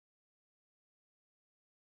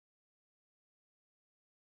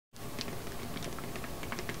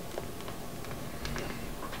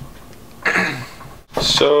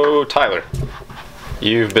So, Tyler,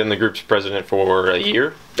 you've been the group's president for a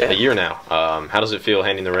year? Yeah. A year now. How does it feel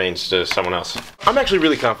handing the reins to someone else? I'm actually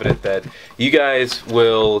really confident that you guys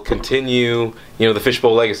will continue, the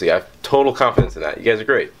Fishbowl legacy. I have total confidence in that. You guys are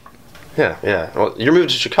great. Yeah. Well, you're moving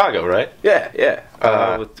to Chicago, right? Yeah.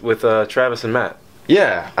 With Travis and Matt.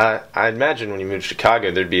 Yeah. I imagine when you move to Chicago,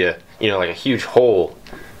 there'd be a huge hole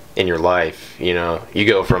in your life. You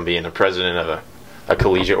go from being a president of a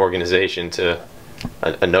collegiate organization to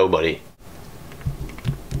a nobody.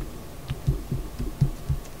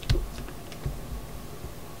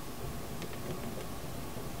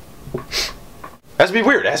 Has to be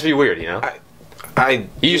weird. It has to be weird,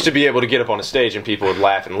 You used to be able to get up on a stage and people would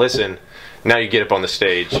laugh and listen. Now you get up on the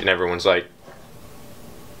stage and everyone's like,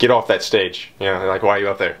 "Get off that stage!" They're like, "Why are you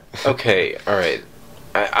up there?" Okay, all right.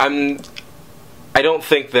 I don't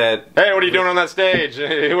think that. Hey, what are you doing on that stage?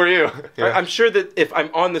 Who are you? I'm sure that if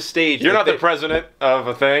I'm on the stage, You're not the president of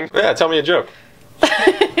a thing. Yeah, tell me a joke.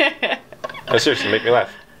 No, seriously, make me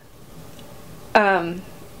laugh.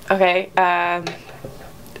 Okay.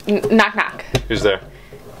 Knock knock. Who's there?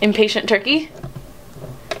 Impatient turkey.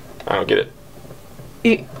 I don't get it.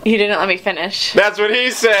 You didn't let me finish. That's what he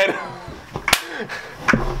said.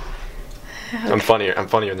 I'm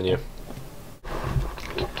funnier than you.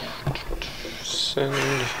 Send.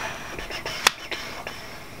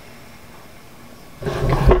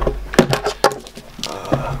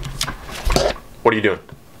 What are you doing?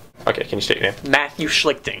 Okay, can you state your name? Matthew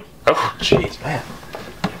Schlichting. Oh, jeez, man.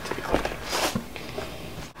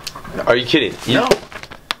 Are you kidding? No.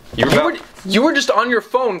 You were just on your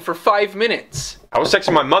phone for 5 minutes. I was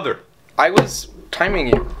texting my mother. I was timing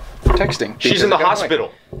you. Texting. She's in the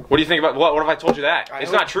hospital. What do you think about what if I told you that?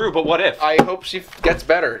 It's not true, but what if? I hope she gets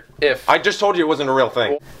better. If I just told you it wasn't a real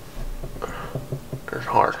thing. It's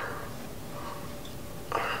hard.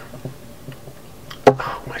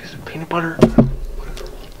 Oh, wait, is it peanut butter?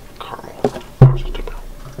 Caramel.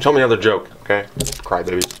 Tell me another joke, okay?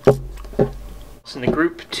 Crybaby. It's in the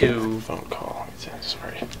group to Phone call.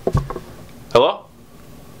 Sorry. Hello?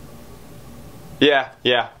 Yeah.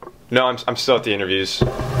 No, I'm still at the interviews.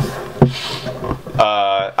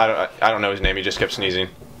 I don't know his name. He just kept sneezing.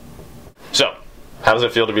 So, how does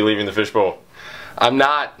it feel to be leaving the Fishbowl? I'm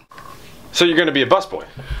not. So you're gonna be a busboy?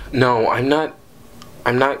 No, I'm not.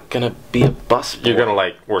 I'm not gonna be a busboy. You're gonna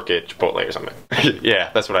work at Chipotle or something?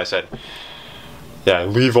 Yeah, that's what I said. Yeah,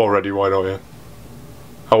 leave already. Why don't you?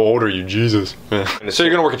 How old are you, Jesus? Yeah. So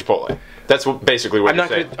you're gonna work at Chipotle? That's basically what you're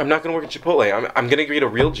saying. I'm not gonna work at Chipotle. I'm gonna get a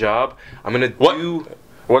real job. I'm gonna do.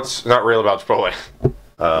 What's not real about Chipotle?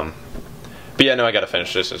 But yeah, no, I gotta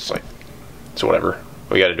finish this. It's whatever.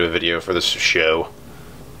 We gotta do a video for this show.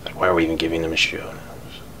 Why are we even giving them a show?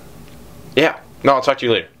 Yeah. No, I'll talk to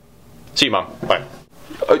you later. See you, Mom. Bye.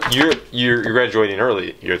 You're graduating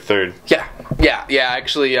early. You're third. Yeah.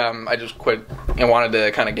 Actually, I just quit and wanted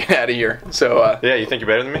to kind of get out of here. So. Yeah, you think you're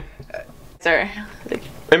better than me? Sir.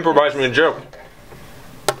 Improvise me a joke.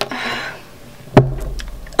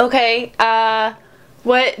 Okay.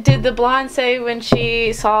 What did the blonde say when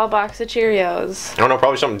she saw a box of Cheerios? I don't know.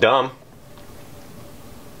 Probably something dumb.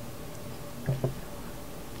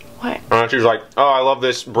 What? She was like, "Oh, I love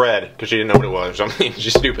this bread," because she didn't know what it was or something.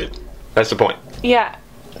 She's stupid. That's the point. Yeah.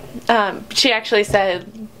 She actually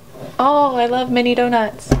said, "Oh, I love mini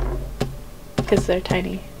donuts," because they're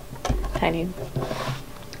tiny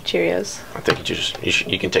Cheerios. I think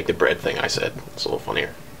you can take the bread thing I said. It's a little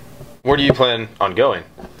funnier. Where do you plan on going?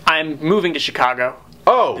 I'm moving to Chicago.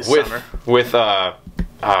 Oh, this with summer.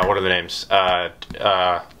 what are the names?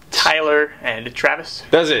 Tyler and Travis.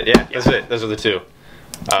 That's it. Yeah, that's it. Those are the two.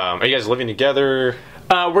 Are you guys living together?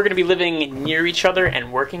 We're going to be living near each other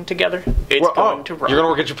and working together. It's going to rock. You're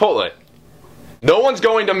going to work at Chipotle. No one's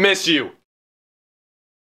going to miss you.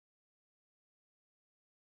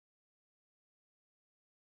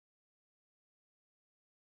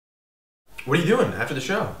 What are you doing after the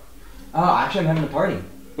show? Oh, actually, I'm having a party.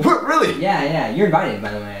 What, really? Yeah. You're invited,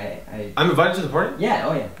 by the way. I'm invited to the party?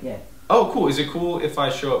 Yeah. Yeah. Oh, cool. Is it cool if I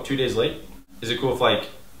show up 2 days late? Is it cool if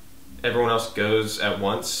everyone else goes at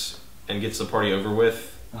once and gets the party over with?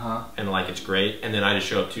 And it's great, and then I just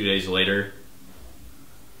show up 2 days later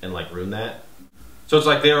and ruin that? So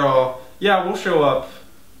it's they're all, yeah, we'll show up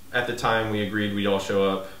at the time we agreed we'd all show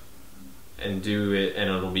up and do it, and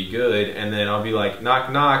it'll be good, and then I'll be like, knock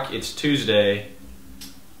knock, it's Tuesday,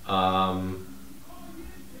 can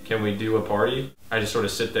we do a party? I just sort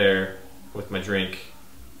of sit there with my drink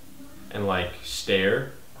and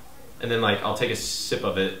stare, and then I'll take a sip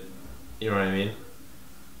of it, you know what I mean,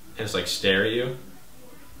 and it's stare at you.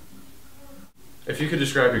 If you could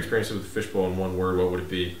describe your experience with Fishbowl in one word, what would it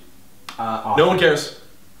be? Awesome. No one cares.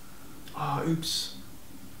 Oh, oops.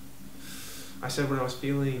 I said what I was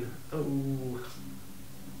feeling. Oh.